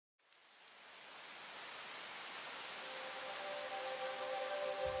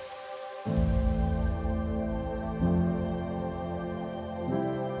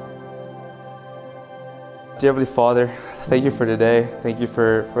Dear Heavenly Father, thank you for today. Thank you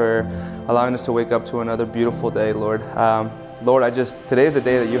for allowing us to wake up to another beautiful day, Lord. Lord, today is a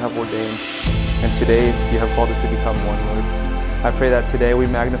day that you have ordained, and today you have called us to become one, Lord. I pray that today we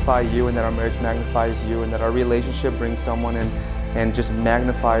magnify you, and that our marriage magnifies you, and that our relationship brings someone in and just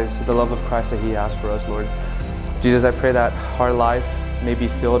magnifies the love of Christ that he has for us, Lord. Jesus, I pray that our life may be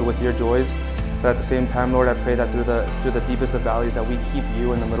filled with your joys, but at the same time, Lord, I pray that through the deepest of valleys that we keep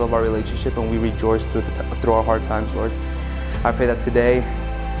you in the middle of our relationship and we rejoice through our hard times, Lord. I pray that today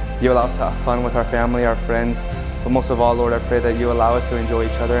you allow us to have fun with our family, our friends, but most of all, Lord, I pray that you allow us to enjoy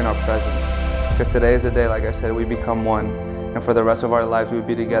each other in our presence. Because today is the day, like I said, we become one, and for the rest of our lives we will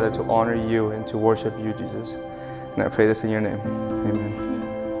be together to honor you and to worship you, Jesus. And I pray this in your name. Amen.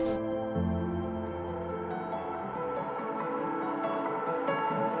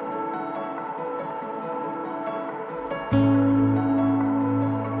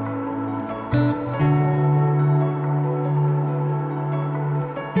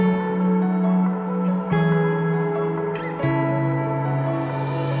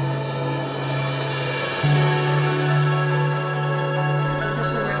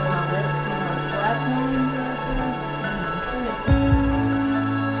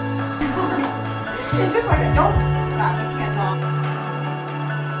 It's just like a don't stop, you can't talk.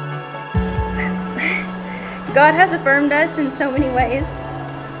 God has affirmed us in so many ways.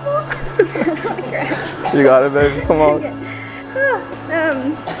 You got it, baby. Come on.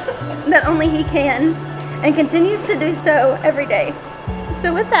 That only he can, and continues to do so every day.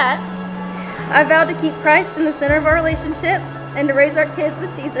 So with that, I vow to keep Christ in the center of our relationship and to raise our kids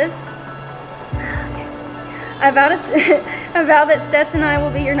with Jesus. I vow that Stets and I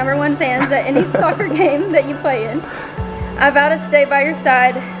will be your #1 fans at any soccer game that you play in. I vow to stay by your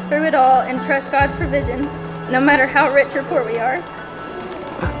side through it all and trust God's provision, no matter how rich or poor we are.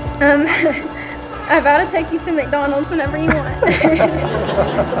 I vow to take you to McDonald's whenever you want.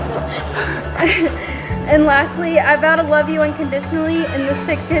 And lastly, I vow to love you unconditionally in the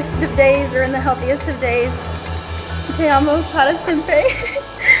sickest of days or in the healthiest of days. Te amo para siempre.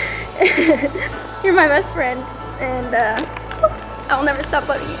 You're my best friend, and I'll never stop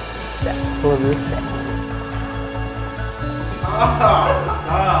loving you. So. Love you. Stop!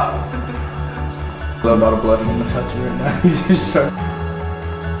 A lot of blood and I'm gonna touch you right now. You just start.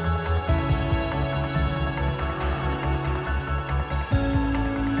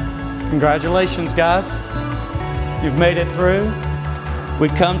 Congratulations, guys. You've made it through.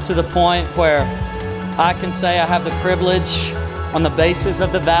 We've come to the point where I can say I have the privilege, on the basis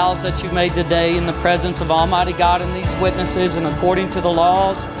of the vows that you've made today in the presence of Almighty God and these witnesses, and according to the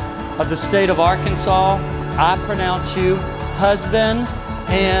laws of the state of Arkansas, I pronounce you husband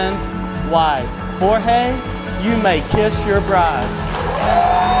and wife. Jorge, you may kiss your bride.